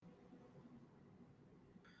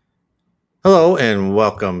Hello and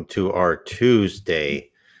welcome to our Tuesday,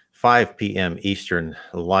 5 p.m. Eastern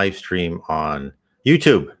live stream on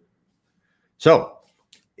YouTube. So,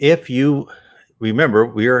 if you remember,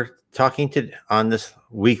 we are talking to on this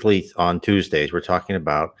weekly on Tuesdays, we're talking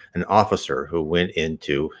about an officer who went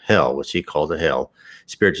into hell, which he called a hell.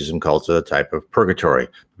 Spiritism calls it a type of purgatory.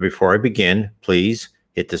 Before I begin, please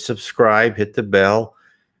hit the subscribe, hit the bell,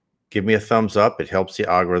 give me a thumbs up. It helps the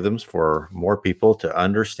algorithms for more people to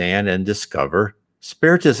understand and discover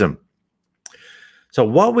Spiritism. So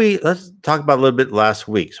let's talk about a little bit last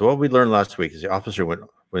week. So what we learned last week is the officer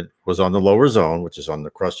was on the lower zone, which is on the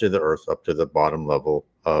crust of the earth, up to the bottom level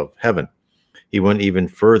of heaven. He went even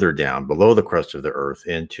further down below the crust of the earth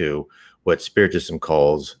into what Spiritism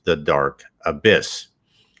calls the dark abyss.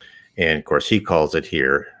 And of course, he calls it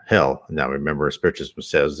here hell. Now, remember, Spiritism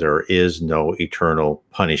says there is no eternal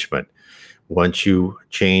punishment. Once you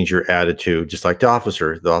change your attitude, just like the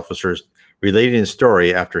officer's relating a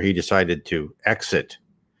story after he decided to exit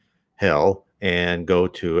hell and go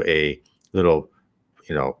to a little,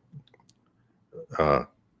 you know,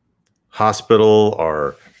 hospital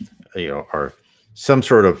or some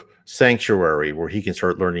sort of sanctuary where he can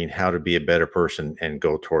start learning how to be a better person and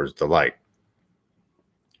go towards the light.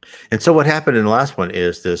 And so what happened in the last one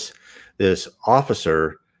is this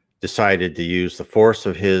officer decided to use the force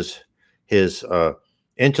of his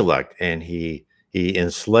intellect, and he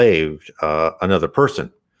enslaved another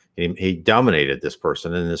person. He dominated this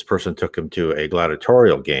person, and this person took him to a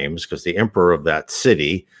gladiatorial games because the emperor of that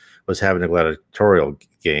city was having a gladiatorial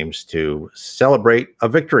games to celebrate a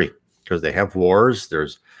victory, because they have wars.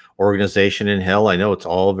 There's organization in hell. I know it's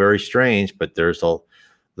all very strange, but there's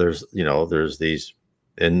these,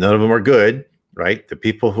 and none of them are good, right? The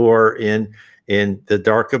people who are in the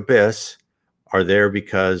dark abyss are there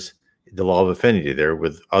because the law of affinity. They're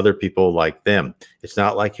with other people like them. It's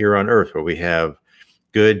not like here on earth where we have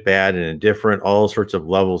good, bad, and indifferent, all sorts of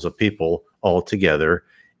levels of people all together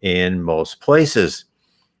in most places.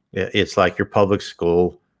 It's like your public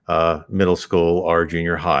school, middle school, or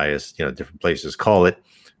junior high, as different places call it,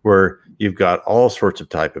 where you've got all sorts of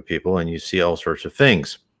type of people and you see all sorts of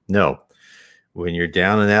things. No, when you're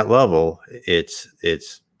down in that level,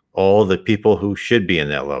 it's all the people who should be in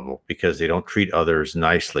that level because they don't treat others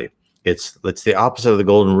nicely. It's the opposite of the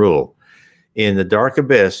golden rule. In the dark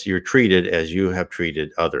abyss, you're treated as you have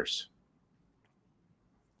treated others.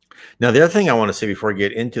 Now, the other thing I want to say before I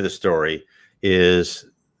get into the story is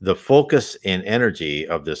the focus and energy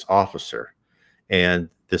of this officer. And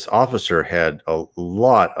this officer had a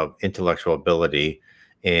lot of intellectual ability,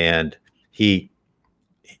 and he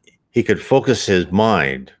could focus his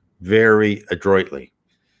mind very adroitly.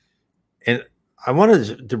 And I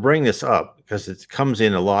wanted to bring this up because it comes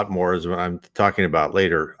in a lot more as what I'm talking about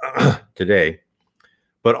later today.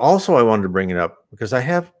 But also I wanted to bring it up because I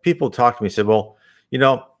have people talk to me and say, well, a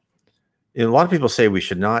lot of people say we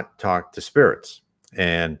should not talk to spirits.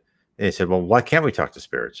 And they said, well, why can't we talk to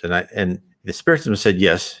spirits? And the Spiritism said,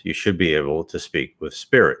 yes, you should be able to speak with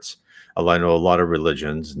spirits. I know a lot of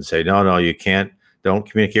religions and say, no, you can't. Don't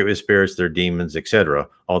communicate with spirits. They're demons, etc.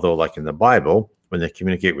 Although, like in the Bible, when they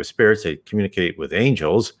communicate with spirits, they communicate with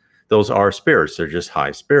angels. Those are spirits. They're just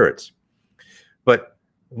high spirits. But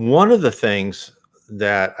one of the things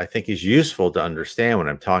that I think is useful to understand when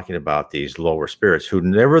I'm talking about these lower spirits, who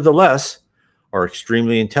nevertheless are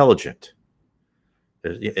extremely intelligent.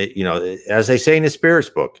 As they say in the spirits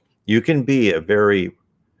book, you can be a very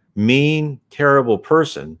mean, terrible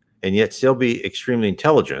person and yet still be extremely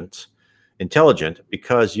intelligent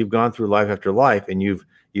because you've gone through life after life and you've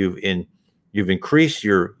increased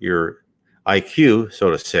your IQ, so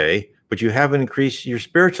to say, but you haven't increased your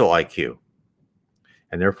spiritual IQ.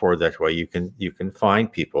 And therefore, that's why you can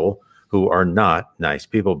find people who are not nice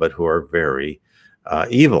people, but who are very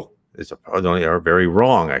evil. Are very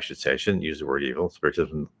wrong, I should say. I shouldn't use the word evil.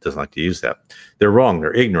 Spiritism doesn't like to use that. They're wrong.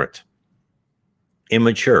 They're ignorant,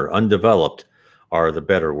 immature, undeveloped are the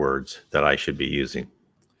better words that I should be using.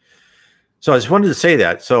 So I just wanted to say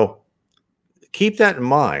that. So keep that in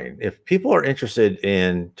mind. If people are interested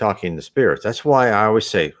in talking to spirits, that's why I always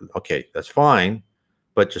say, okay, that's fine,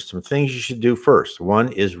 but just some things you should do first.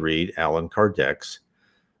 One is read Allan Kardec's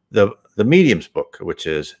the Medium's book, which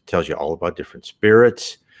tells you all about different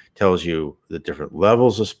spirits, tells you the different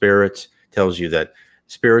levels of spirits, tells you that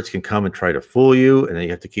spirits can come and try to fool you, and then you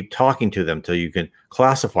have to keep talking to them until you can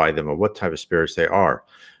classify them or what type of spirits they are.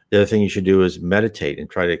 The other thing you should do is meditate and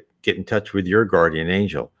try to get in touch with your guardian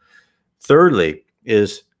angel. Thirdly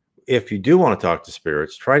is, if you do want to talk to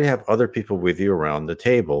spirits, try to have other people with you around the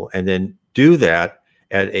table, and then do that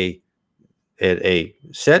at a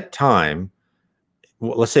set time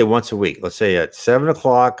let's say once a week. Let's say at 7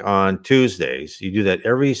 o'clock on Tuesdays. You do that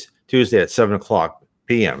every Tuesday at 7 o'clock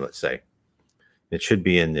p.m. Let's say it should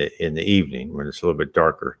be in the evening when it's a little bit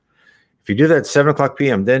darker. If you do that at 7 o'clock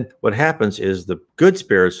p.m., then what happens is the good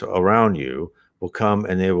spirits around you will come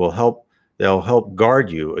and they will help. They'll help guard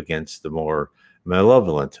you against the more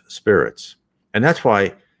malevolent spirits, and that's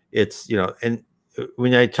why it's And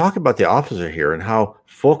when I talk about the officer here and how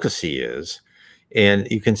focused he is, and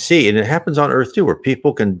you can see, and it happens on Earth too, where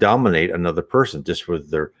people can dominate another person just with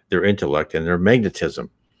their intellect and their magnetism.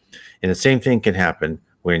 And the same thing can happen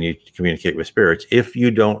when you communicate with spirits if you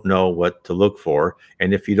don't know what to look for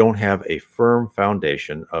and if you don't have a firm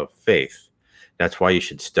foundation of faith. That's why you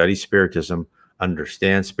should study spiritism,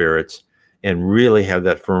 understand spirits, and really have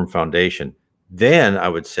that firm foundation. Then I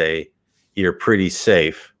would say you're pretty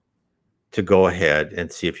safe to go ahead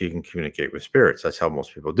and see if you can communicate with spirits. That's how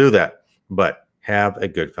most people do that. But have a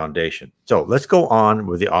good foundation. So let's go on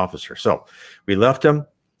with the officer. So we left him.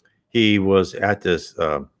 He was at this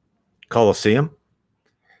Colosseum.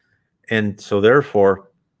 And so therefore,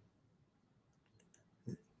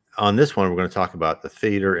 on this one, we're going to talk about the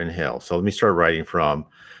theater in hell. So let me start writing from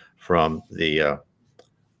the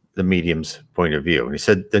medium's point of view. And he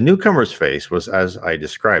said, the newcomer's face was as I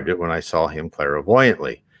described it when I saw him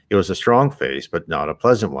clairvoyantly. It was a strong face, but not a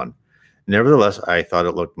pleasant one. Nevertheless, I thought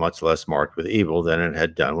it looked much less marked with evil than it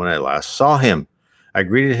had done when I last saw him. I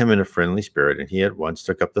greeted him in a friendly spirit, and he at once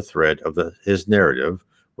took up the thread of his narrative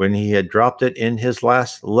when he had dropped it in his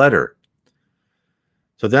last letter.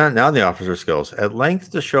 So then, now the officer goes, at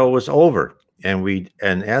length the show was over,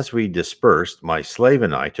 and as we dispersed, my slave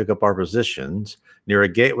and I took up our positions near a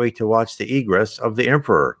gateway to watch the egress of the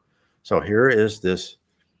emperor. So here is this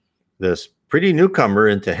pretty newcomer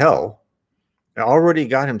into hell. Already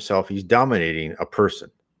got himself, he's dominating a person.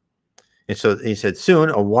 And so he said, soon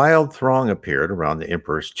a wild throng appeared around the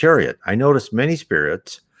emperor's chariot. I noticed many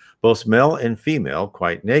spirits, both male and female,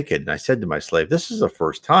 quite naked. And I said to my slave, this is the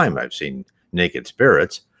first time I've seen naked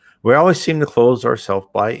spirits. We always seem to clothe ourselves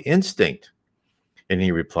by instinct. And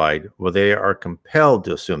he replied, well, they are compelled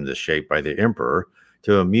to assume this shape by the emperor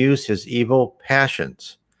to amuse his evil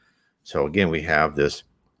passions. So again, we have this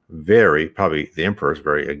probably the emperor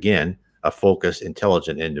is again, a focused,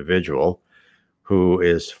 intelligent individual who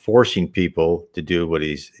is forcing people to do what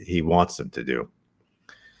he wants them to do.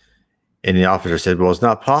 And the officer said, well, it's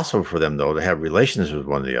not possible for them, though, to have relations with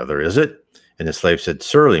one or the other, is it? And the slave said,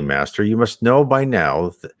 surely, master, you must know by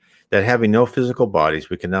now that having no physical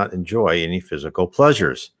bodies, we cannot enjoy any physical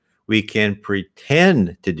pleasures. We can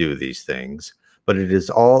pretend to do these things, but it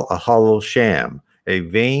is all a hollow sham, a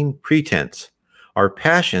vain pretense. Our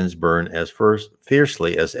passions burn as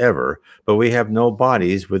fiercely as ever, but we have no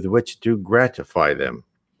bodies with which to gratify them.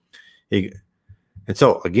 And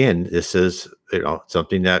so, again, this is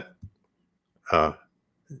something that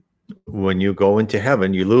when you go into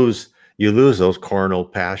heaven, you lose those carnal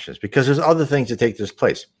passions because there's other things that take this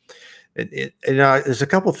place. There's a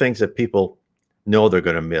couple things that people know they're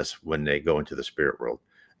going to miss when they go into the spirit world.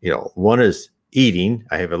 One is eating.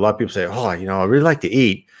 I have a lot of people say, oh, I really like to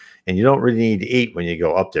eat. And you don't really need to eat when you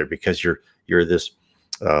go up there because you're this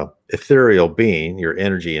ethereal being, your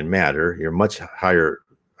energy and matter, you're much higher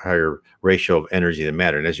ratio of energy than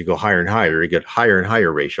matter. And as you go higher and higher, you get higher and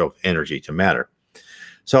higher ratio of energy to matter.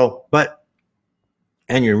 So,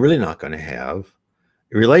 and you're really not going to have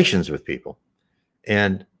relations with people.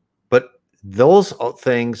 But those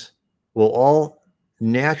things will all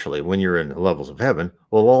naturally, when you're in the levels of heaven,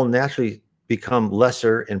 will all naturally become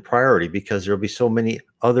lesser in priority because there'll be so many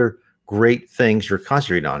other great things you're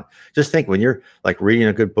concentrating on. Just think when you're like reading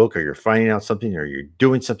a good book or you're finding out something or you're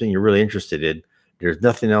doing something you're really interested in, there's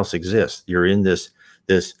nothing else exists. You're in this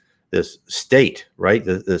state, right?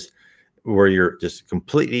 This where you're just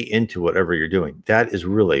completely into whatever you're doing. That is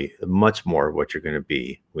really much more what you're going to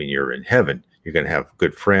be when you're in heaven. You're going to have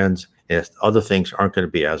good friends, and other things aren't going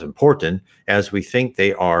to be as important as we think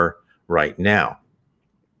they are right now.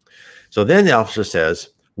 So then the officer says,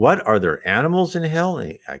 what, are there animals in hell?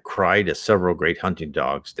 And I cried as several great hunting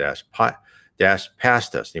dogs dashed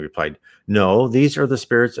past us. And he replied, no, these are the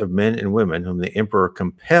spirits of men and women whom the emperor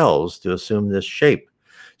compels to assume this shape,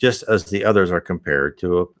 just as the others are compared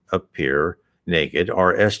to appear naked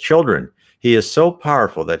or as children. He is so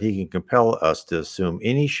powerful that he can compel us to assume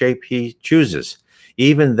any shape he chooses,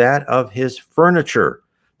 even that of his furniture.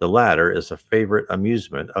 The latter is a favorite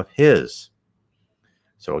amusement of his.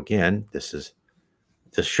 So again, this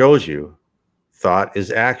shows you thought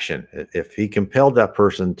is action. If he compelled that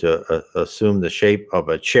person to assume the shape of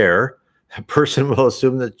a chair, a person will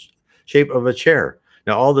assume the shape of a chair.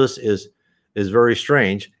 Now, all this is very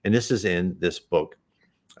strange, and this is in this book,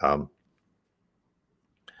 um,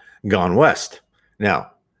 Gone West.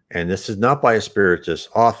 Now, and this is not by a spiritist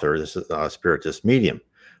author, this is a spiritist medium,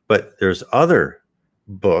 but there's other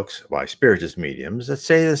books by spiritist mediums that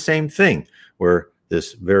say the same thing, where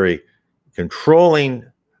this very controlling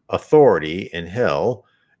authority in hell,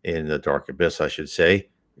 in the dark abyss, I should say,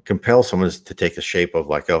 compels someone to take the shape of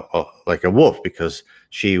like a wolf, because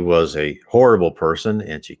she was a horrible person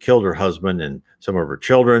and she killed her husband and some of her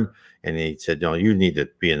children. And he said, "No, you need to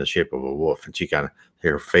be in the shape of a wolf." And she kind of,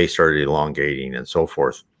 her face started elongating and so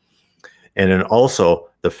forth. And then also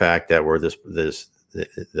the fact that where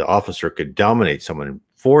the officer could dominate someone and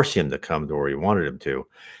force him to come to where he wanted him to,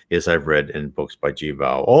 is I've read in books by G.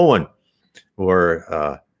 Val Owen,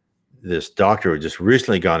 where this doctor who had just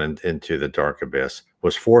recently gone into the dark abyss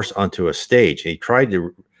was forced onto a stage. He tried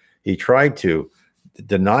to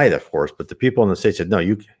deny the force, but the people on the stage said, "No,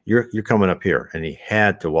 you're coming up here," and he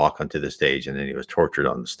had to walk onto the stage, and then he was tortured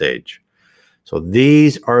on the stage. So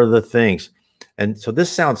these are the things. And so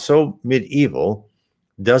this sounds so medieval,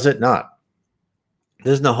 does it not?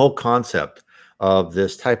 This is the whole concept of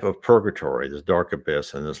this type of purgatory, this dark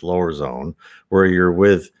abyss and this lower zone, where you're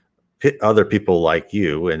with other people like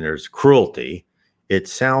you and there's cruelty. It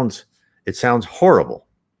sounds horrible.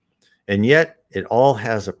 And yet it all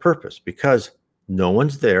has a purpose, because no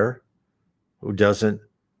one's there who doesn't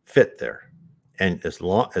fit there. And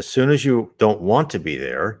as soon as you don't want to be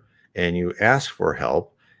there, and you ask for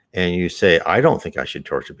help, and you say, "I don't think I should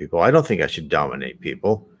torture people. I don't think I should dominate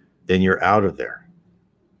people," then you're out of there.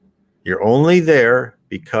 You're only there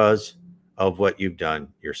because of what you've done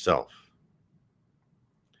yourself.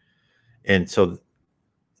 And so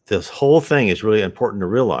this whole thing is really important to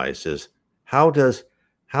realize, is how does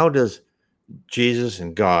Jesus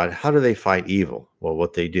and God, how do they fight evil? Well,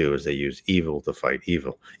 what they do is they use evil to fight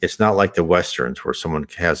evil. It's not like the Westerns where someone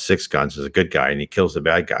has 6 guns, is a good guy, and he kills the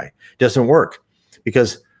bad guy. It doesn't work,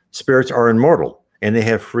 because spirits are immortal and they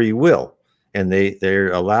have free will, and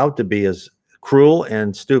they're allowed to be as cruel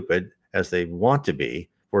and stupid as they want to be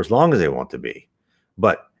for as long as they want to be.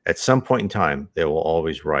 But at some point in time, they will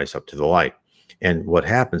always rise up to the light. And what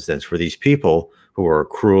happens then is, for these people who are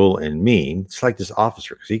cruel and mean, it's like this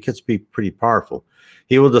officer, because he gets to be pretty powerful.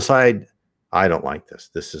 He will decide, "I don't like this.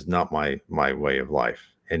 This is not my way of life."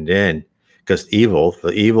 And then, because the evil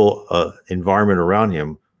environment around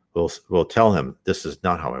him will tell him, "This is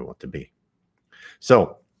not how I want to be."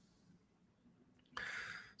 So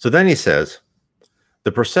then he says,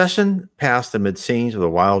 "The procession passed amid scenes of the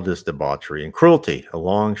wildest debauchery and cruelty. A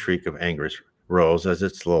long shriek of anguish rose as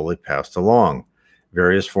it slowly passed along.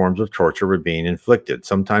 Various forms of torture were being inflicted,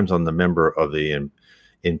 sometimes on the member of the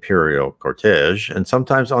imperial cortege, and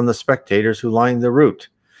sometimes on the spectators who lined the route.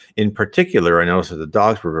 In particular, I noticed that the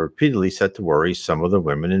dogs were repeatedly set to worry some of the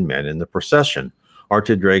women and men in the procession, or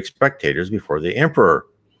to drag spectators before the emperor.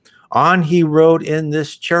 On he rode in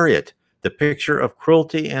this chariot, the picture of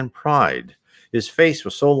cruelty and pride. His face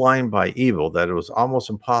was so lined by evil that it was almost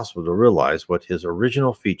impossible to realize what his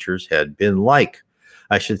original features had been like.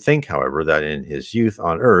 I should think, however, that in his youth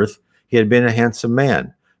on earth he had been a handsome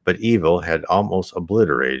man, but evil had almost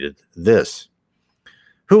obliterated this."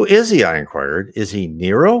 "Who is he?" I inquired. "Is he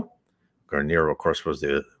Nero?" Nero, of course, was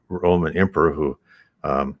the Roman emperor who,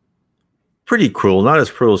 pretty cruel, not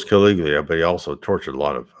as cruel as Caligula, but he also tortured a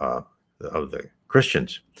lot of the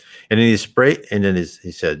Christians. And then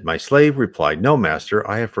he said, "My slave replied, 'No, master,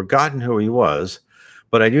 I have forgotten who he was,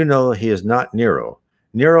 but I do know he is not Nero.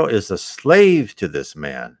 Nero is a slave to this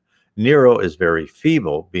man. Nero is very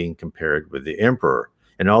feeble, being compared with the emperor.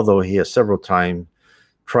 And although he has several times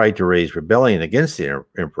tried to raise rebellion against the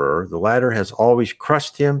emperor, the latter has always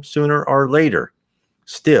crushed him sooner or later.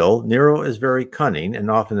 Still, Nero is very cunning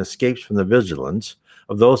and often escapes from the vigilance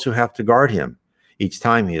of those who have to guard him. Each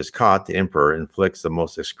time he is caught, the emperor inflicts the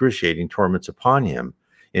most excruciating torments upon him.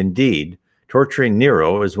 Indeed, torturing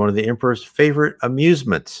Nero is one of the emperor's favorite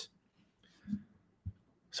amusements.'"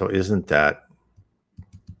 So isn't that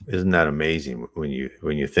amazing when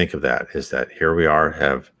you think of that? Is that here we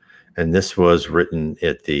are and this was written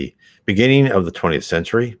at the beginning of the 20th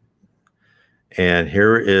century, and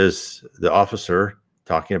here is the officer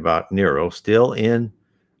talking about Nero still in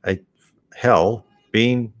a hell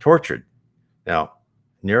being tortured. Now,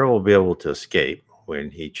 Nero will be able to escape when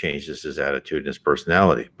he changes his attitude and his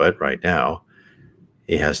personality, but right now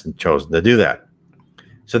he hasn't chosen to do that.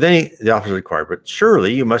 So then the officer inquired, "But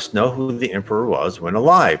surely you must know who the emperor was when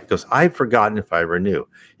alive, because I've forgotten if I ever knew."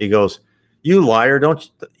 He goes, "You liar, don't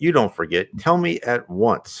forget. Tell me at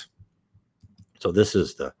once." So this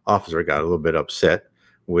is the officer got a little bit upset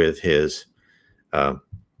with his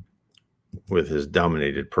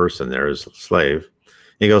dominated person there, his slave.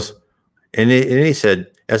 He goes, and he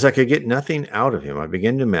said, as I could get nothing out of him, I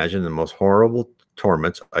began to imagine the most horrible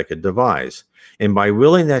torments I could devise, and by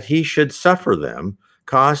willing that he should suffer them,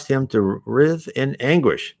 caused him to writhe in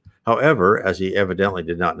anguish. However, as he evidently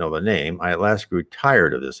did not know the name, I at last grew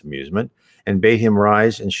tired of this amusement and bade him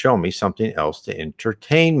rise and show me something else to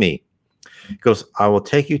entertain me. He goes, I will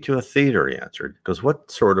take you to a theater, he answered. He goes,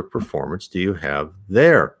 what sort of performance do you have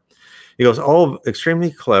there? He goes, oh,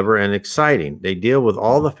 extremely clever and exciting. They deal with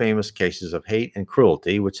all the famous cases of hate and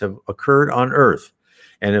cruelty which have occurred on Earth.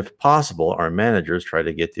 And if possible, our managers try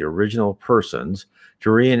to get the original persons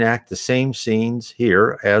to reenact the same scenes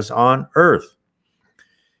here as on Earth.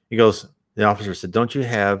 He goes, the officer said, don't you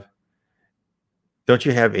have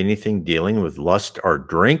anything dealing with lust or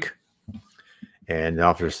drink? And the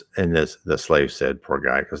officers and the slave said, poor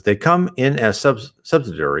guy, because they come in as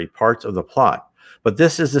subsidiary parts of the plot. But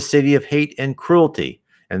this is the city of hate and cruelty,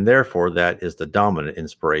 and therefore that is the dominant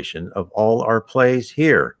inspiration of all our plays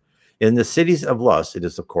here. In the cities of lust, it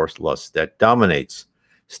is of course lust that dominates.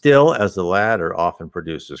 Still, as the latter often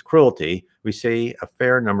produces cruelty, we see a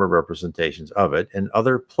fair number of representations of it and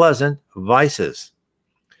other pleasant vices.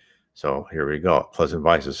 So here we go, pleasant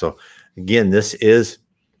vices. So again, this is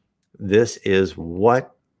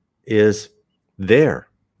what is there.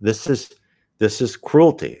 This is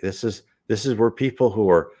cruelty. This is where people who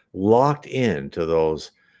are locked into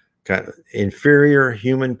those kind of inferior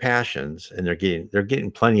human passions, and they're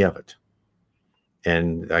getting plenty of it.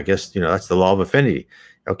 And I guess that's the law of affinity.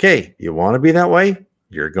 Okay, you want to be that way,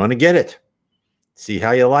 you're going to get it. See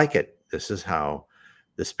how you like it. This is how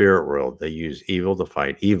the spirit world, they use evil to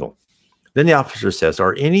fight evil. Then the officer says,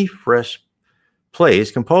 are any fresh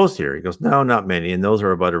plays composed here? He goes, no, not many, and those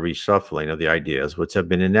are about a reshuffling of the ideas which have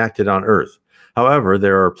been enacted on Earth. However,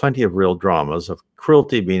 there are plenty of real dramas of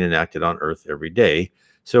cruelty being enacted on Earth every day,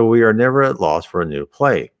 so we are never at loss for a new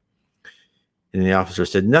play. And the officer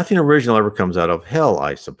said, nothing original ever comes out of hell,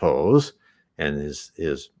 I suppose. And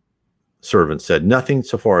his servant said, nothing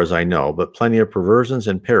so far as I know, but plenty of perversions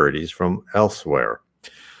and parodies from elsewhere.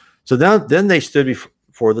 So then they stood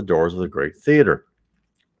before the doors of the great theater.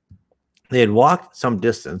 They had walked some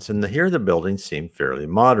distance, and here the building seemed fairly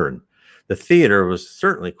modern. The theater was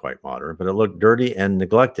certainly quite modern, but it looked dirty and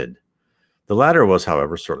neglected. The latter was,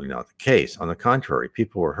 however, certainly not the case. On the contrary,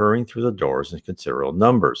 people were hurrying through the doors in considerable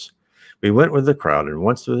numbers. We went with the crowd, and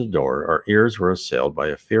once through the door, our ears were assailed by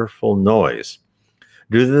a fearful noise,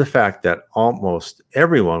 due to the fact that almost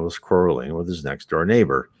everyone was quarreling with his next-door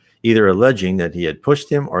neighbor, either alleging that he had pushed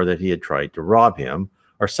him or that he had tried to rob him,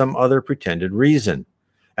 or some other pretended reason.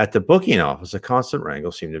 At the booking office, a constant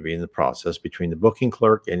wrangle seemed to be in the process between the booking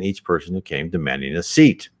clerk and each person who came demanding a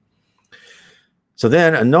seat. So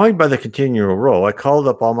then, annoyed by the continual row, I called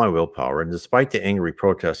up all my willpower, and despite the angry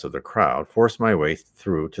protests of the crowd, forced my way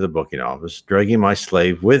through to the booking office, dragging my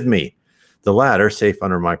slave with me. The latter, safe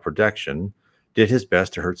under my protection, did his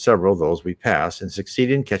best to hurt several of those we passed, and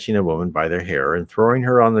succeeded in catching a woman by their hair and throwing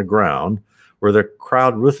her on the ground, where the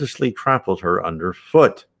crowd ruthlessly trampled her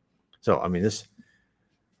underfoot. So, I mean, this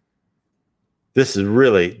is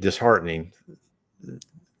really disheartening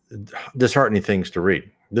things to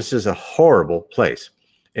read. This is a horrible place.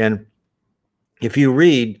 And if you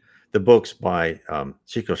read the books by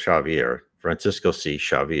Chico Xavier, Francisco C.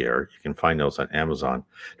 Xavier, you can find those on Amazon.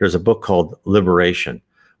 There's a book called Liberation,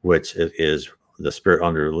 which is the spirit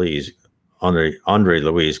Andre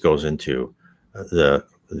Luis goes into the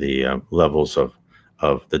levels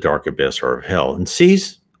of the dark abyss or of hell, and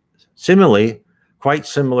sees similarly quite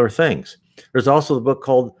similar things. There's also the book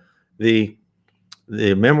called the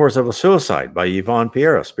Memoirs of a Suicide by Yvonne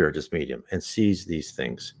Piera, spiritist medium, and sees these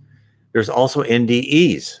things. There's also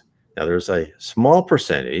NDEs. Now, there's a small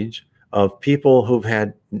percentage of people who've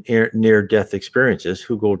had near-death experiences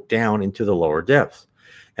who go down into the lower depths.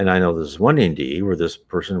 And I know there's one NDE where this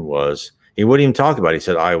person he wouldn't even talk about it. He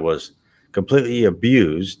said, I was completely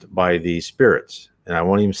abused by these spirits, and I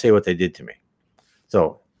won't even say what they did to me.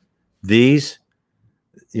 So these,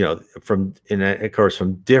 from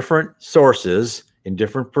different sources, in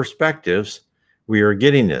different perspectives, we are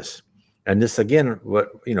getting this. And this, again,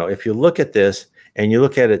 if you look at this and you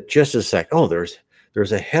look at it just as like, oh, there's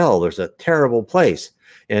a hell, there's a terrible place,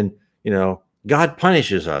 and God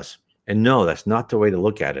punishes us. And no, that's not the way to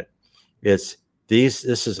look at it. This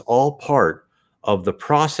is all part of the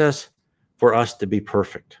process for us to be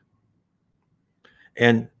perfect.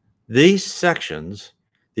 And these sections,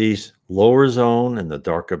 these lower zone and the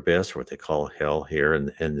dark abyss, what they call hell here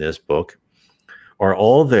in this book, are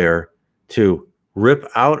all there to rip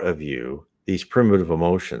out of you these primitive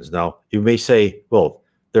emotions. Now, you may say, well,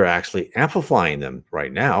 they're actually amplifying them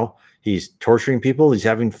right now. He's torturing people. He's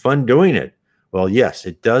having fun doing it. Well, yes,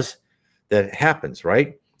 it does. That happens,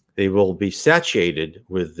 right? They will be satiated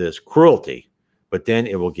with this cruelty, but then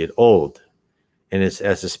it will get old. And it's,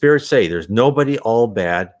 as the spirits say, there's nobody all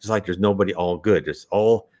bad. It's like there's nobody all good. It's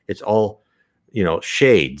all,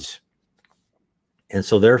 shades. And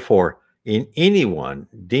so therefore, in anyone,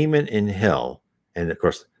 demon in hell, and of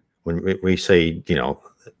course, when we say,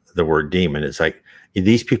 the word demon, it's like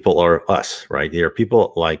these people are us, right? They are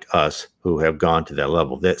people like us who have gone to that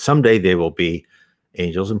level. That someday they will be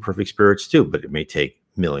angels and perfect spirits too, but it may take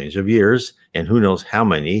millions of years, and who knows how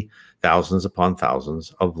many thousands upon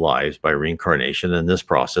thousands of lives by reincarnation in this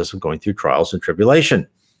process of going through trials and tribulation.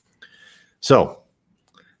 So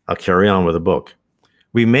I'll carry on with the book.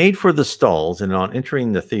 We made for the stalls, and on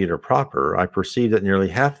entering the theater proper, I perceived that nearly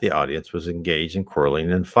half the audience was engaged in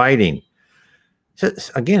quarreling and fighting. So,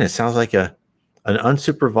 again, it sounds like an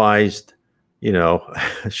unsupervised,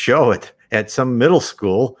 show at some middle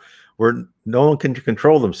school where no one can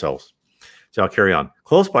control themselves. So I'll carry on.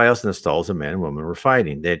 Close by us in the stalls, a man and woman were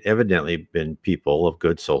fighting. They had evidently been people of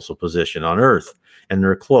good social position on earth, and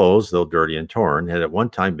their clothes, though dirty and torn, had at one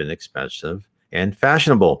time been expensive and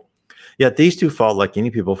fashionable. Yet these two fought like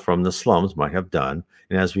any people from the slums might have done,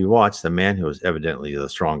 and as we watched, the man, who was evidently the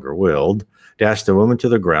stronger-willed, dashed the woman to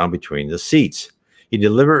the ground between the seats. He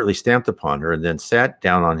deliberately stamped upon her and then sat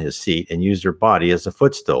down on his seat and used her body as a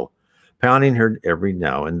footstool, pounding her every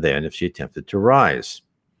now and then if she attempted to rise.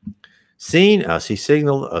 Seeing us, he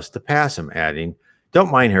signaled us to pass him, adding,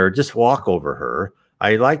 "Don't mind her, just walk over her.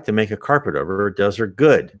 I like to make a carpet of her, it does her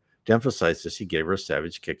good." To emphasize this, he gave her a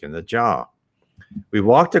savage kick in the jaw. We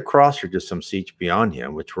walked across her to some seats beyond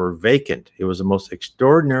him, which were vacant. It was a most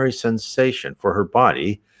extraordinary sensation, for her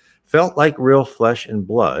body felt like real flesh and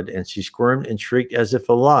blood, and she squirmed and shrieked as if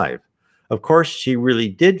alive. Of course, she really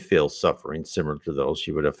did feel suffering similar to those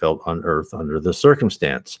she would have felt on earth under the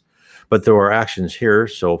circumstance. But though our actions here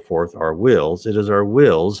show forth our wills, it is our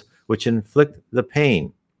wills which inflict the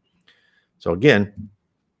pain. So again,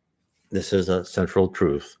 this is a central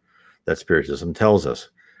truth that Spiritism tells us.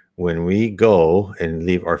 When we go and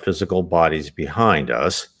leave our physical bodies behind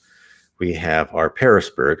us, we have our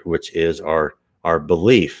perispirit, which is our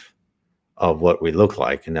belief of what we look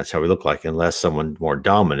like. And that's how we look like, unless someone more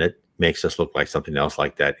dominant makes us look like something else,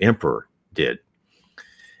 like that emperor did.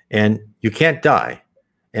 And you can't die.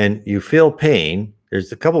 And you feel pain.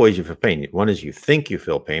 There's a couple ways you feel pain. One is you think you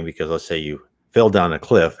feel pain because, let's say, you fell down a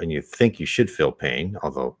cliff and you think you should feel pain,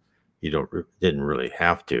 although you didn't really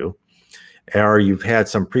have to. Or you've had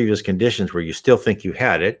some previous conditions where you still think you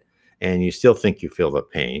had it and you still think you feel the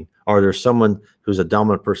pain. Or there's someone who's a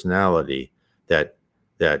dominant personality that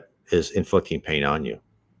is inflicting pain on you.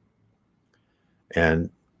 And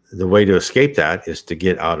the way to escape that is to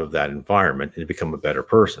get out of that environment and become a better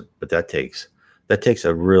person. But that takes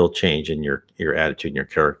a real change in your attitude and your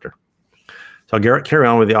character. So I'll carry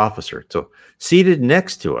on with the officer. So seated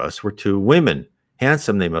next to us were two women.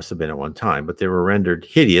 Handsome they must have been at one time, but they were rendered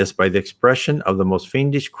hideous by the expression of the most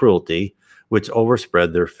fiendish cruelty which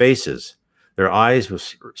overspread their faces. Their eyes were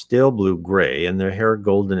still blue-gray, and their hair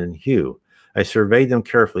golden in hue. I surveyed them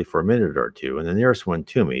carefully for a minute or two, and the nearest one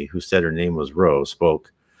to me, who said her name was Rose,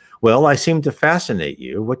 spoke. "Well, I seem to fascinate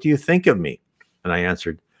you. What do you think of me?" And I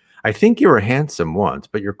answered, "I think you were handsome once,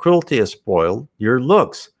 but your cruelty has spoiled your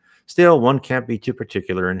looks. Still, one can't be too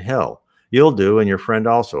particular in hell. You'll do, and your friend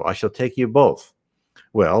also. I shall take you both."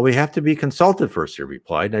 "Well, we have to be consulted first," he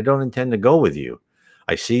replied, "and I don't intend to go with you."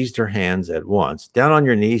 I seized her hands at once. "Down on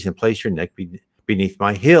your knees and place your neck beneath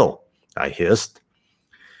my heel," I hissed.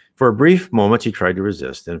 For a brief moment she tried to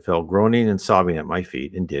resist, and fell groaning and sobbing at my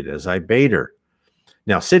feet, and did as I bade her.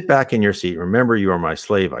 "Now sit back in your seat. Remember, you are my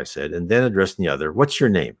slave," I said, and then addressing the other, "What's your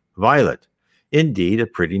name?" "Violet." "Indeed, a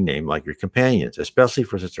pretty name, like your companions, especially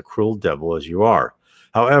for such a cruel devil as you are.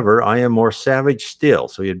 However, I am more savage still,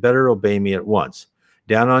 so you'd better obey me at once.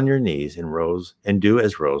 Down on your knees and do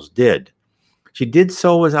as Rose did." She did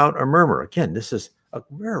so without a murmur. Again, this is a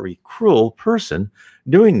very cruel person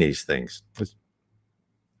doing these things.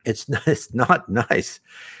 It's not nice.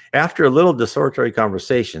 After a little desultory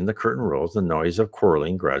conversation, the curtain rose, the noise of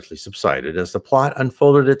quarreling gradually subsided as the plot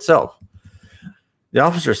unfolded itself. The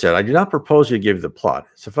officer said, "I do not propose you give the plot.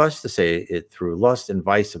 Suffice to say, it through lust and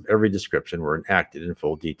vice of every description were enacted in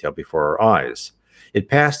full detail before our eyes. It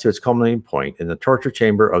passed to its culminating point in the torture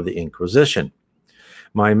chamber of the Inquisition.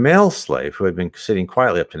 My male slave, who had been sitting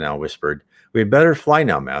quietly up to now, whispered, 'We had better fly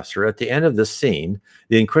now, master. At the end of this scene,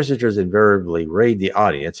 the inquisitors invariably raid the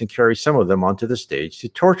audience and carry some of them onto the stage to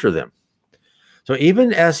torture them.' So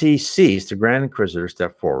even as he ceased, the Grand Inquisitor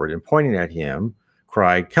stepped forward and, pointing at him,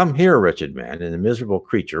 cried, "Come here, wretched man," and the miserable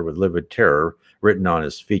creature, with livid terror written on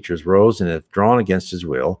his features, rose and, if drawn against his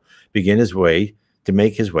will, began to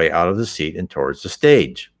make his way out of the seat and towards the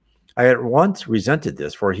stage. I at once resented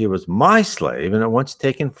this, for he was my slave and at once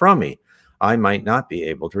taken from me. I might not be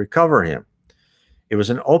able to recover him. It was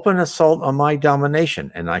an open assault on my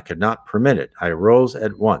domination, and I could not permit it. I rose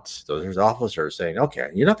at once. So there's officers saying, okay,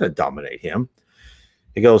 you're not going to dominate him.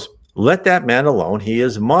 He goes, "Let that man alone. He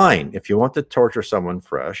is mine. If you want to torture someone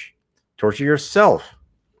fresh, torture yourself."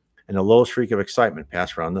 And a low shriek of excitement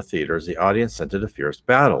passed around the theater as the audience scented a fierce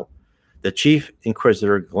battle. The chief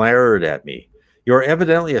inquisitor glared at me. "You are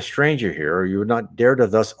evidently a stranger here, or you would not dare to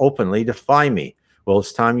thus openly defy me. Well,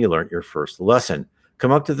 it's time you learnt your first lesson.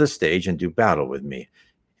 Come up to the stage and do battle with me."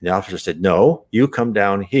 The officer said, "No, you come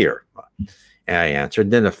down here." And I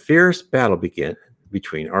answered. Then a fierce battle began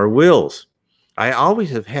between our wills. I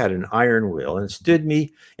always have had an iron will, and it stood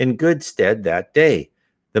me in good stead that day.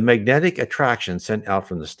 The magnetic attraction sent out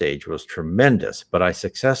from the stage was tremendous, but I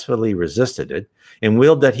successfully resisted it and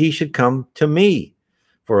willed that he should come to me.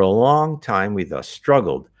 For a long time we thus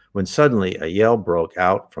struggled, when suddenly a yell broke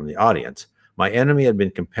out from the audience. My enemy had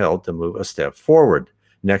been compelled to move a step forward.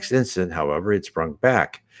 Next instant, however, it sprung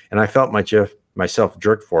back, and I felt myself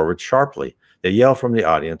jerked forward sharply. The yell from the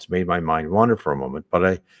audience made my mind wander for a moment,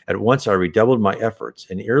 but at once I redoubled my efforts,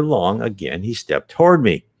 and ere long again he stepped toward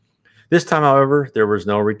me. This time, however, there was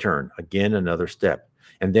no return. Again another step,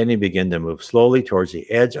 and then he began to move slowly towards the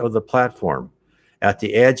edge of the platform. At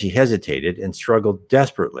the edge he hesitated and struggled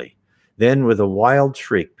desperately. Then, with a wild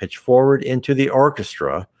shriek, pitched forward into the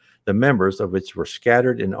orchestra, the members of which were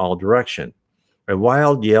scattered in all directions. A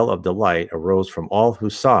wild yell of delight arose from all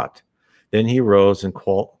who saw it. Then he rose and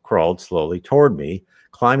crawled slowly toward me,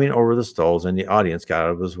 climbing over the stalls, and the audience got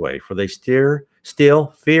out of his way, for they still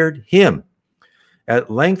feared him.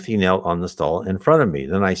 At length he knelt on the stall in front of me.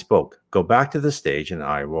 Then I spoke, "Go back to the stage and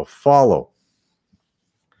I will follow."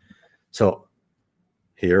 So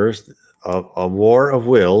here's a war of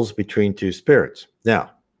wills between two spirits.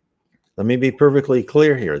 Now, let me be perfectly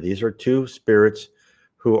clear here. These are two spirits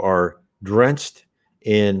who are drenched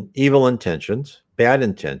in evil intentions, bad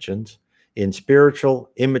intentions, in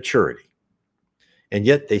spiritual immaturity. And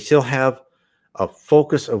yet they still have a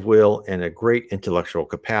focus of will and a great intellectual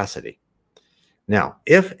capacity. Now,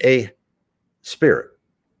 if a spirit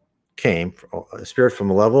from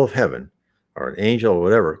a level of heaven, or an angel or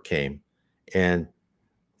whatever came, and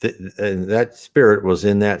that spirit was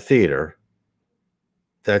in that theater,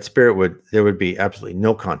 there would be absolutely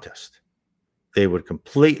no contest. They would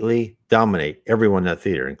completely dominate everyone in that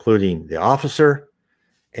theater, including the officer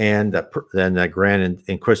and then the Grand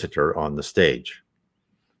Inquisitor on the stage.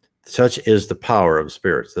 Such is the power of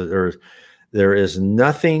spirits. There is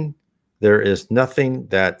nothing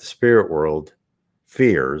that the spirit world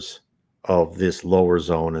fears of this lower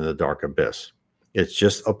zone in the dark abyss. It's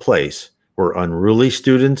just a place where unruly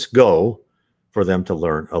students go for them to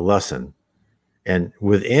learn a lesson. And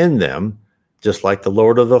within them, just like the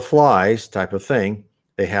Lord of the Flies type of thing,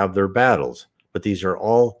 they have their battles. But these are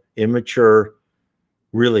all immature,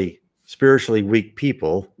 really spiritually weak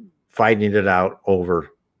people fighting it out over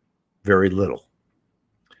very little.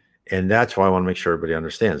 And that's why I want to make sure everybody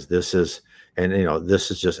understands this is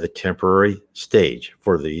just a temporary stage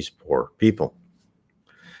for these poor people.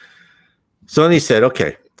 So then he said,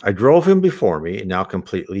 "Okay, I drove him before me, and now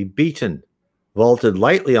completely beaten, vaulted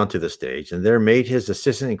lightly onto the stage, and there made his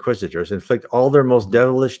assistant inquisitors inflict all their most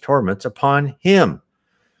devilish torments upon him.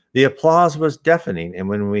 The applause was deafening, and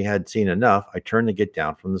when we had seen enough, I turned to get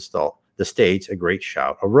down from the stage. A great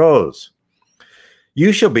shout arose.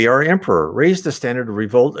 'You shall be our emperor. Raise the standard of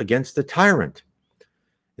revolt against the tyrant.'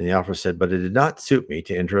 And the officer said, but it did not suit me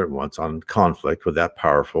to enter at once on conflict with that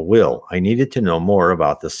powerful will. I needed to know more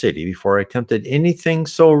about the city before I attempted anything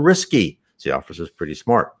so risky." So the officer was pretty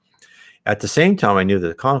smart. "At the same time, I knew that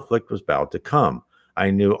the conflict was bound to come.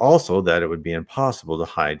 I knew also that it would be impossible to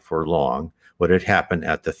hide for long what had happened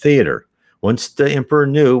at the theater. Once the emperor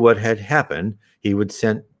knew what had happened, he would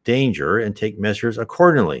scent danger and take measures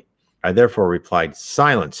accordingly. I therefore replied,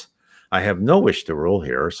 'Silence. I have no wish to rule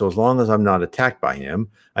here, so as long as I'm not attacked by him,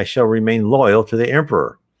 I shall remain loyal to the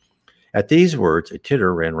emperor.' At these words, a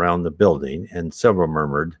titter ran round the building, and several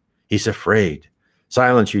murmured, 'He's afraid.'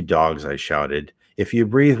 'Silence, you dogs,' I shouted. 'If you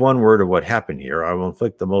breathe one word of what happened here, I will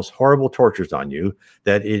inflict the most horrible tortures on you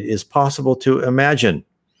that it is possible to imagine.'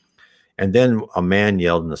 And then a man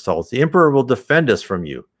yelled in the stalls, 'The emperor will defend us from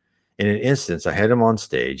you.' In an instant, I had him on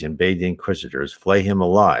stage and bade the inquisitors flay him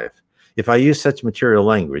alive. If I use such material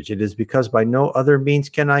language, it is because by no other means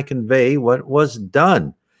can I convey what was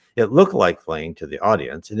done. It looked like flaying to the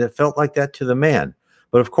audience, and it felt like that to the man.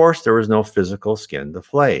 But of course, there was no physical skin to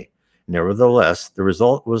flay. Nevertheless, the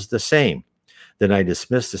result was the same. Then I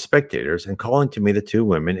dismissed the spectators, and calling to me the two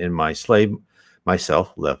women and my slave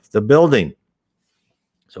myself left the building.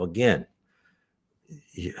 So again,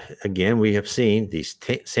 we have seen these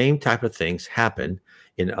same type of things happen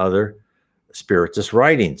in other spiritist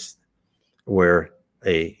writings, where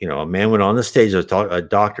a man went on the stage. A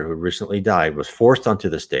doctor who recently died was forced onto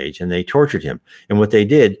the stage, and they tortured him. And what they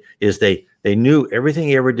did is they knew everything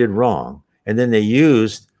he ever did wrong, and then they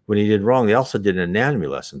used, when he did wrong, they also did anatomy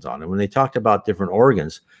lessons on him. When they talked about different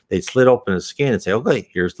organs, they'd slit open his skin and say, "Okay,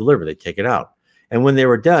 here's the liver." They take it out, and when they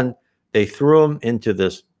were done, they threw him into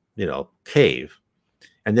this cave.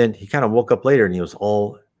 And then he kind of woke up later, and he was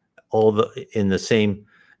all in the same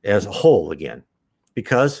as a whole again,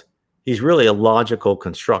 because he's really a logical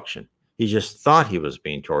construction. He just thought he was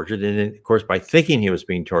being tortured, and then, of course, by thinking he was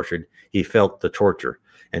being tortured, he felt the torture.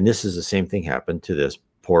 And this is the same thing happened to this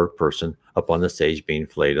poor person up on the stage being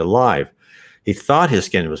flayed alive. He thought his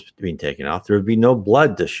skin was being taken off. There would be no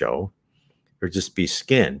blood to show. There would just be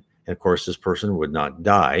skin. And of course, this person would not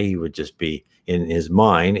die. He would just be in his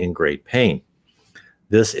mind in great pain.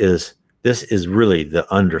 This is really the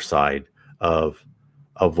underside of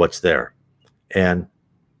what's there. And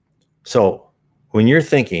so when you're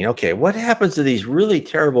thinking, okay, what happens to these really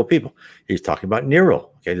terrible people? He's talking about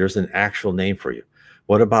Nero. Okay, there's an actual name for you.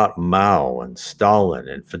 What about Mao and Stalin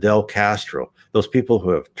and Fidel Castro? Those people who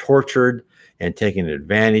have tortured and taken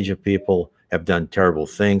advantage of people, have done terrible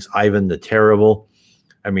things. Ivan the Terrible.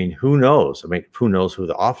 I mean, who knows? Who knows who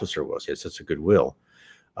the officer was? He had such a good will.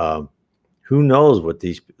 Who knows what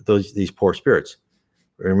these poor spirits?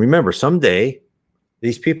 And remember, someday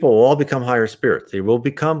these people will all become higher spirits. They will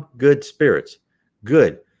become good spirits,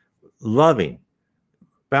 good, loving,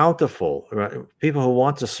 bountiful, people who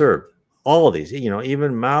want to serve. All of these,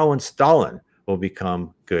 even Mao and Stalin will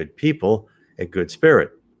become good people, a good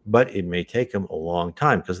spirit. But it may take them a long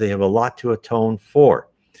time because they have a lot to atone for.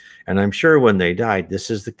 And I'm sure when they died,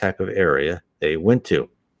 this is the type of area they went to.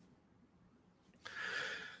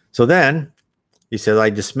 So then he said,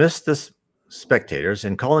 I dismissed the spectators,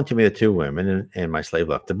 and calling to me the two women and my slave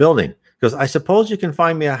left the building. Because I suppose you can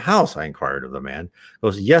find me a house, I inquired of the man. He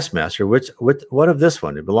goes, yes, master. What of this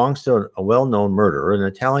one? It belongs to a well-known murderer, an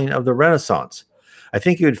Italian of the Renaissance. I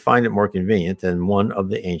think you would find it more convenient than one of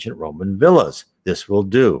the ancient Roman villas. This will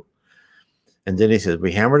do. And then he says,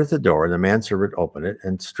 we hammered at the door, and the manservant opened it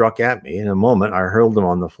and struck at me. In a moment, I hurled him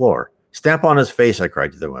on the floor. Stamp on his face, I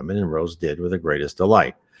cried to the women, and Rose did with the greatest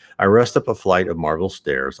delight. I rushed up a flight of marble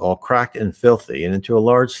stairs, all cracked and filthy, and into a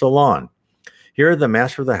large salon. Here the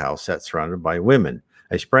master of the house sat surrounded by women.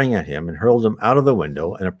 I sprang at him and hurled him out of the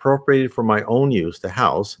window and appropriated for my own use the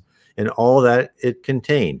house and all that it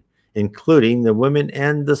contained, including the women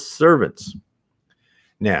and the servants.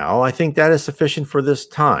 Now, I think that is sufficient for this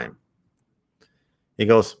time. He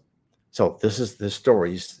goes, so this is the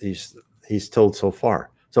story he's told so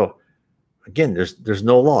far. So again, there's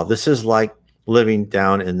no law. This is like living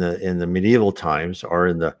down in the medieval times, or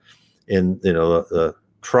in the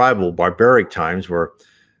tribal barbaric times, where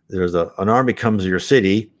there's an army comes to your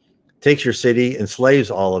city, takes your city, enslaves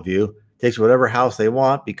all of you, takes whatever house they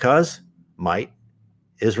want, because might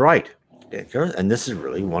is right. And this is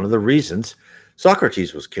really one of the reasons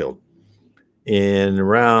Socrates was killed. In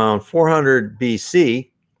around 400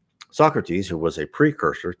 BC, Socrates, who was a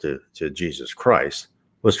precursor to Jesus Christ,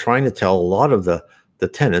 was trying to tell a lot of the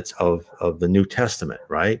tenets of the New Testament,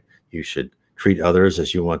 right? You should treat others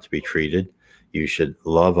as you want to be treated. You should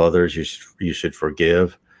love others. You should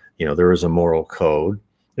forgive. There is a moral code.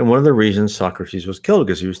 And one of the reasons Socrates was killed,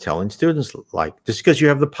 because he was telling students, like, just because you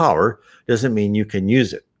have the power doesn't mean you can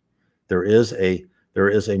use it. There is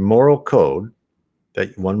a moral code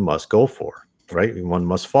that one must go for, right? One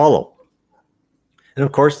must follow. And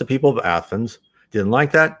of course, the people of Athens didn't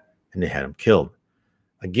like that, and they had him killed.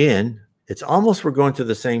 Again, it's almost, we're going through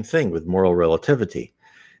the same thing with moral relativity.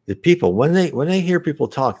 The people, when they hear people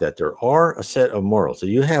talk that there are a set of morals that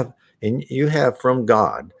you have from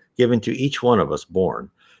God given to each one of us born,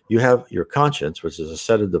 you have your conscience, which is a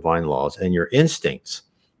set of divine laws, and your instincts,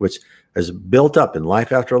 which is built up in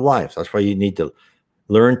life after life. That's why you need to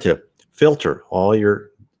learn to filter all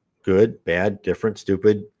your good, bad, different,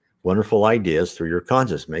 stupid, wonderful ideas through your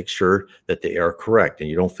conscience. Make sure that they are correct, and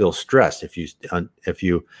you don't feel stressed. If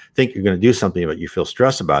you think you're going to do something but you feel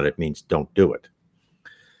stressed about it, it means don't do it.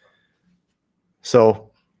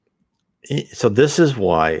 So this is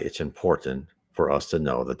why it's important for us to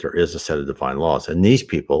know that there is a set of divine laws, and these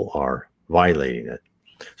people are violating it.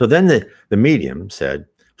 So then the medium said,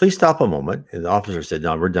 please stop a moment. And the officer said,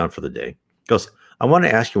 no, we're done for the day. He goes, I want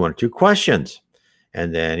to ask you one or two questions.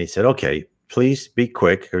 And then he said, okay, please be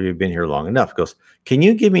quick, or you've been here long enough. He goes, can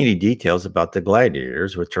you give me any details about the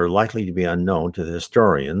gladiators, which are likely to be unknown to the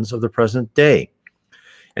historians of the present day?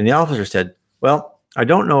 And the officer said, well, I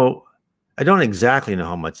don't exactly know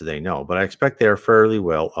how much they know, but I expect they are fairly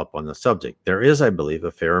well up on the subject. There is, I believe,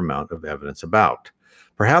 a fair amount of evidence about.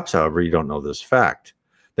 Perhaps, however, you don't know this fact.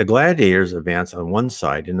 The gladiators advanced on one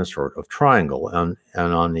side in a sort of triangle, and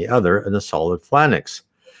on the other in a solid phalanx.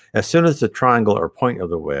 As soon as the triangle or point of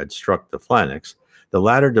the wedge struck the phalanx, the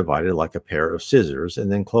latter divided like a pair of scissors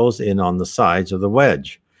and then closed in on the sides of the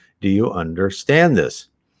wedge. Do you understand this?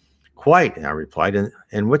 Quite, I replied.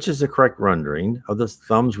 And which is the correct rendering of the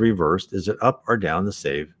thumbs reversed? Is it up or down to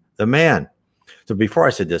save the man? So before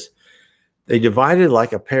I said this, they divided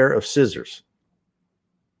like a pair of scissors.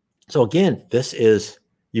 So again, this is,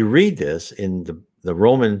 you read this in the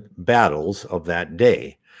Roman battles of that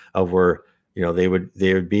day, of where, they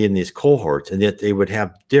would be in these cohorts, and yet they would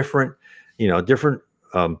have different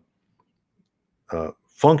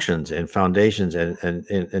functions and foundations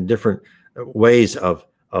and different ways of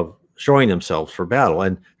showing themselves for battle.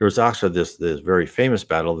 And there was also this very famous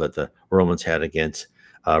battle that the Romans had against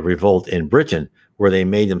revolt in Britain, where they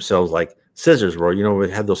made themselves like scissors, where,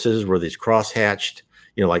 we had those scissors where these cross-hatched,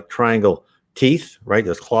 like triangle teeth, right?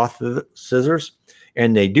 Those cloth scissors.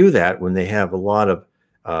 And they do that when they have a lot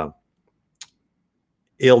of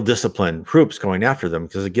ill-disciplined troops going after them,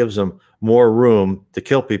 because it gives them more room to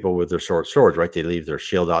kill people with their short swords, right? They leave their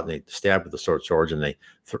shield out and they stab with the short swords, and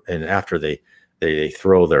after they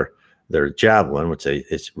throw their javelin, which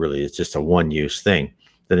it's just a one-use thing.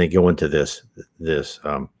 Then they go into this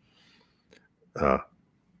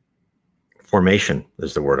formation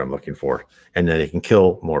is the word I'm looking for, and then they can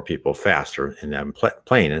kill more people faster in that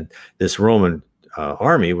plane. And this Roman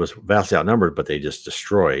army was vastly outnumbered, but they just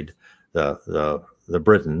destroyed the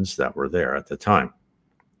Britons that were there at the time.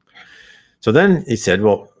 So then he said,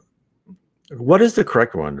 well, what is the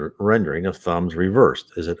correct rendering of thumbs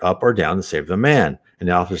reversed? Is it up or down to save the man? And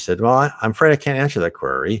the officer said, well, I'm afraid I can't answer that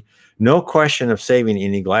query. No question of saving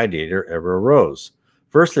any gladiator ever arose.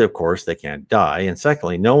 Firstly, of course, they can't die. And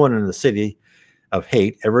secondly, no one in the city of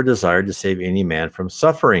hate ever desired to save any man from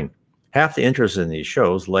suffering. Half the interest in these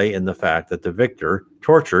shows lay in the fact that the victor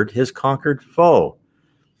tortured his conquered foe.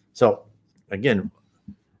 So again,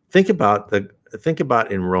 think about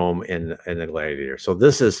in Rome and the gladiator. So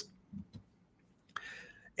this is,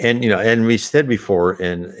 and we said before,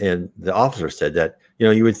 and the officer said that,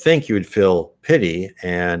 you would think you would feel pity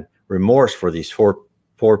and remorse for these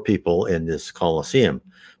poor people in this Colosseum.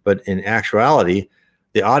 But in actuality,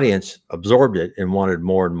 the audience absorbed it and wanted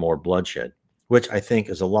more and more bloodshed, which I think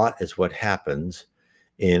is what happens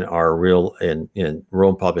in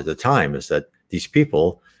Rome pub at the time, is that these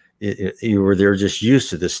people, they're just used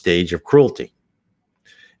to this stage of cruelty,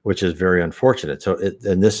 which is very unfortunate. So,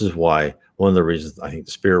 and this is why one of the reasons I think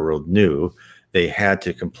the spirit world knew they had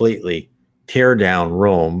to completely tear down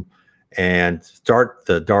Rome and start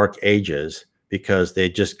the Dark Ages, because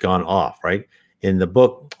they'd just gone off, right? In the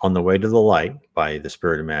book On the Way to the Light by the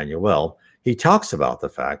Spirit Emmanuel, he talks about the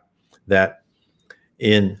fact that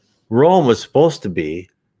in Rome was supposed to be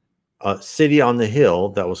a city on the hill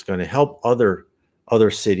that was going to help other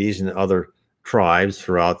cities and other tribes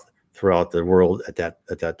throughout the world at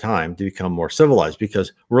that time to become more civilized,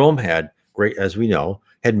 because Rome had great, as we know,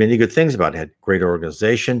 had many good things about it. Had great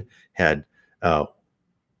organization, had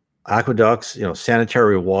aqueducts,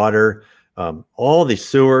 sanitary water, all these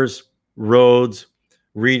sewers, roads,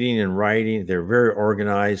 reading and writing. They're very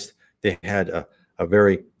organized. They had a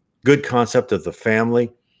very good concept of the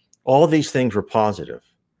family. All these things were positive.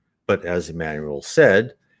 But as Emmanuel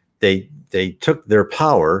said, they took their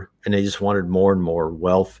power and they just wanted more and more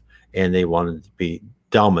wealth, and they wanted to be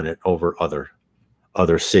dominant over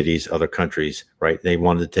other cities, other countries, right? They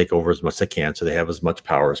wanted to take over as much as they can, so they have as much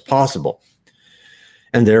power as possible.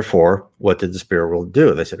 And therefore, what did the spirit world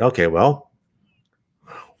do? They said, okay, well,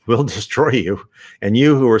 we'll destroy you. And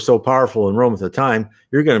you who were so powerful in Rome at the time,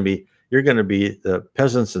 you're going to be the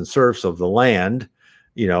peasants and serfs of the land,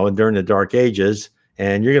 and during the Dark Ages,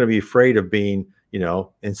 and you're going to be afraid of being,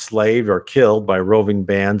 enslaved or killed by roving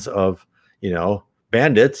bands of,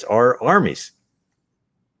 bandits or armies.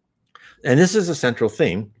 And this is a central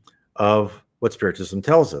theme of what Spiritism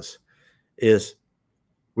tells us, is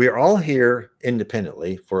we are all here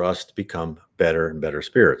independently for us to become better and better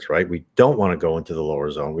spirits, right? We don't want to go into the lower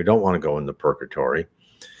zone. We don't want to go into purgatory,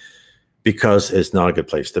 because it's not a good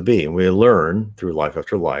place to be. And we learn through life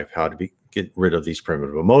after life how to get rid of these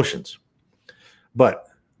primitive emotions. But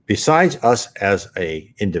besides us as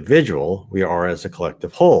an individual, we are as a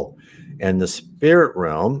collective whole. And the spirit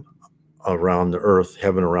realm around the earth,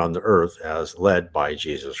 heaven around the earth, as led by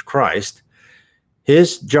Jesus Christ.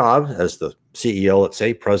 His job as the CEO, let's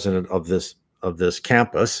say, president of this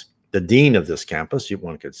campus, the dean of this campus,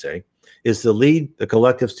 one could say, is to lead the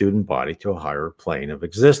collective student body to a higher plane of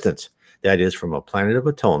existence. That is, from a planet of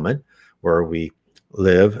atonement, where we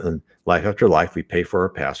live and life after life, we pay for our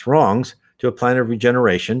past wrongs, to a planet of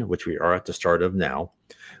regeneration, which we are at the start of now,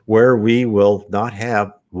 where we will not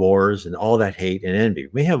have wars and all that hate and envy.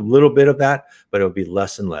 We have a little bit of that, but it'll be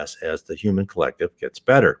less and less as the human collective gets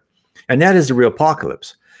better. And that is the real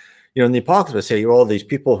apocalypse. In the apocalypse, say all these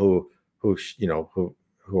people who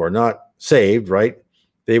are not saved, right?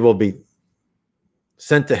 They will be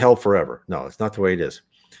sent to hell forever. No, it's not the way it is.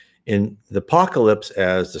 In the apocalypse,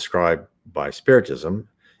 as described by Spiritism,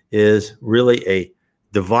 is really a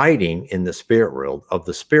dividing in the spirit world of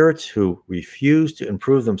the spirits who refuse to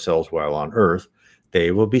improve themselves while on Earth.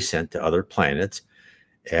 They will be sent to other planets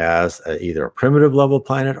as either a primitive level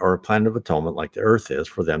planet or a planet of atonement like the Earth is,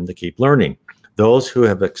 for them to keep learning. Those who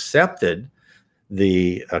have accepted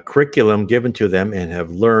the curriculum given to them and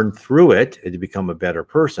have learned through it to become a better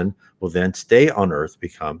person will then stay on Earth,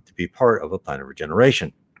 to be part of a planet of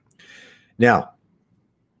regeneration. Now,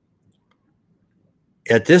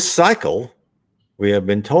 at this cycle, we have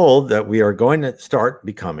been told that we are going to start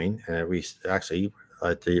becoming, and we actually,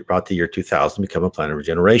 about the year 2000, become a planet of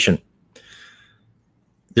regeneration.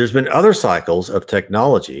 There's been other cycles of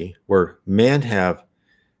technology where men have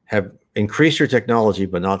increased your technology,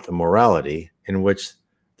 but not the morality, in which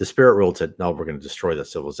the spirit world said, no, we're going to destroy the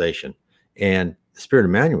civilization. And the Spirit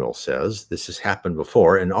Emmanuel says this has happened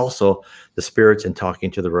before. And also the spirits, in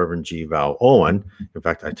talking to the Reverend G. Val Owen, in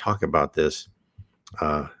fact, I talk about this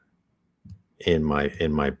in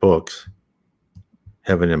my books,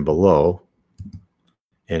 Heaven and Below,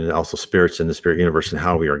 and also Spirits in the Spirit Universe and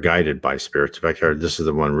how we are guided by spirits. In fact, this is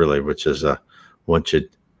the one really, which is one should,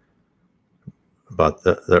 about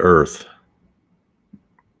the earth.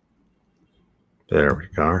 There we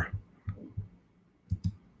go.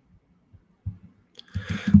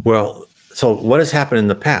 Well, so what has happened in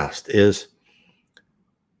the past is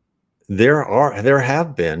there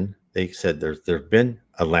have been, they said there's been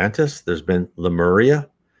Atlantis, there's been Lemuria,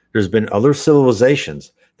 there's been other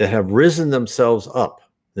civilizations that have risen themselves up.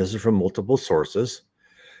 This is from multiple sources.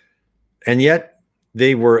 And yet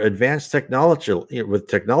they were advanced with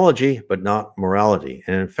technology, but not morality.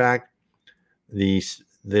 And in fact,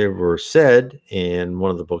 they were said in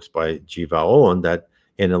one of the books by G. Val Owen that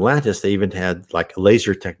in Atlantis, they even had like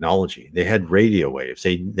laser technology. They had radio waves.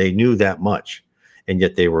 They knew that much, and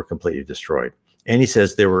yet they were completely destroyed. And he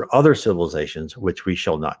says there were other civilizations, which we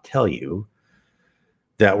shall not tell you,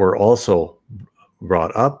 that were also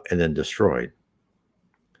brought up and then destroyed.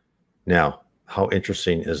 Now, how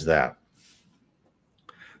interesting is that?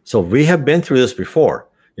 So we have been through this before.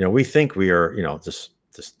 We think we are,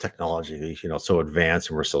 this technology, so advanced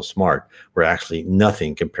and we're so smart. We're actually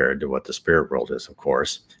nothing compared to what the spirit world is, of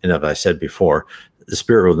course. And as I said before, the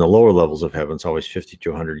spirit world in the lower levels of heaven is always 50 to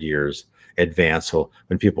 100 years advanced. So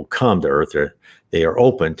when people come to Earth, they are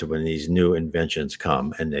open to when these new inventions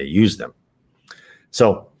come and they use them.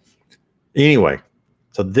 So anyway,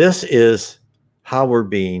 so this is how we're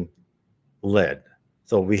being led.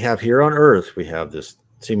 So we have here on Earth, we have this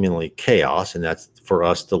seemingly chaos, and that's for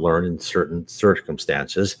us to learn in certain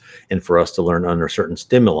circumstances and for us to learn under certain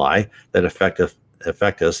stimuli that affect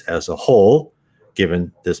us as a whole,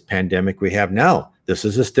 given this pandemic we have now. This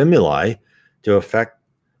is a stimuli to affect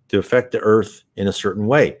the Earth in a certain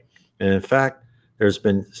way. And in fact, there's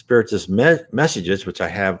been spiritist messages, which I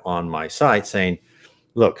have on my site, saying,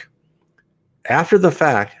 look, after the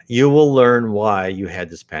fact, you will learn why you had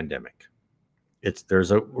this pandemic.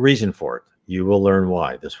 There's a reason for it. You will learn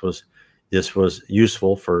why this was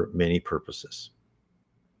useful for many purposes.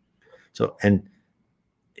 So and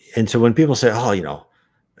so when people say, oh,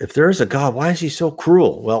 if there is a God, why is he so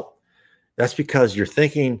cruel? Well, that's because you're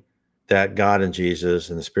thinking that God and Jesus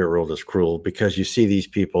and the spirit world is cruel because you see these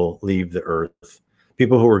people leave the earth,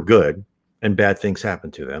 people who are good, and bad things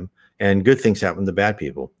happen to them, and good things happen to bad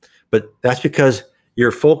people. But that's because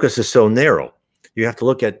your focus is so narrow. You have to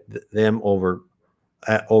look at them over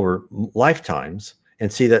lifetimes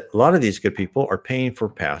and see that a lot of these good people are paying for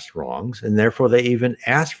past wrongs, and therefore they even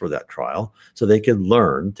asked for that trial so they could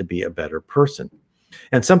learn to be a better person.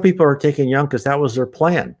 And some people are taken young because that was their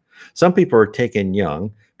plan. Some people are taken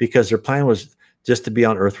young because their plan was just to be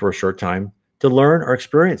on Earth for a short time to learn or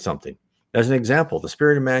experience something. As an example, the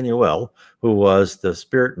Spirit Emmanuel, who was the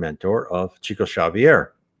spirit mentor of Chico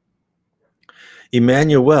Xavier.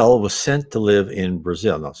 Emmanuel was sent to live in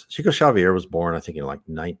Brazil. Now, Chico Xavier was born, I think, in like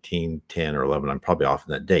 1910 or 11. I'm probably off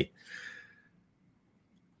on that date.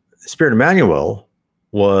 Spirit Emmanuel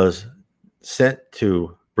was sent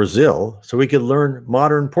to Brazil so he could learn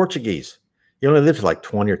modern Portuguese. He only lived to like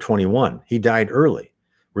 20 or 21. He died early.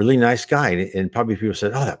 Really nice guy. And probably people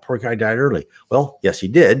said, oh, that poor guy died early. Well, yes, he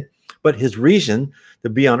did. But his reason to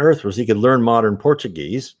be on earth was he could learn modern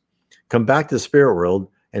Portuguese, come back to the spirit world,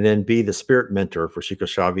 and then be the spirit mentor for Chico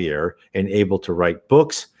Xavier and able to write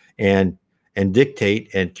books and dictate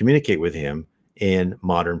and communicate with him in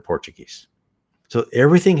modern Portuguese. So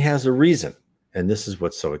everything has a reason. And this is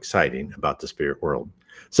what's so exciting about the spirit world.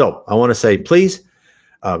 So I want to say, please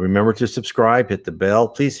remember to subscribe, hit the bell.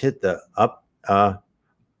 Please hit the up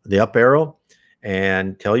arrow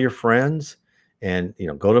and tell your friends. And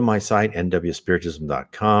go to my site,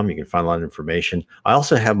 nwspiritism.com. You can find a lot of information. I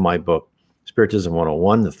also have my book, Spiritism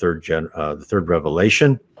 101, the third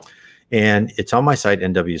revelation. And it's on my site,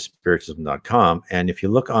 nwspiritism.com. And if you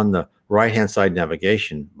look on the right-hand side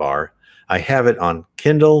navigation bar, I have it on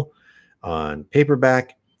Kindle, on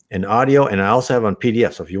paperback, and audio, and I also have on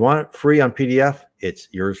PDF. So if you want it free on PDF, it's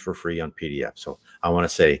yours for free on PDF. So I want to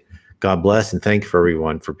say God bless and thank you for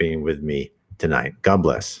everyone for being with me tonight. God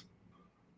bless.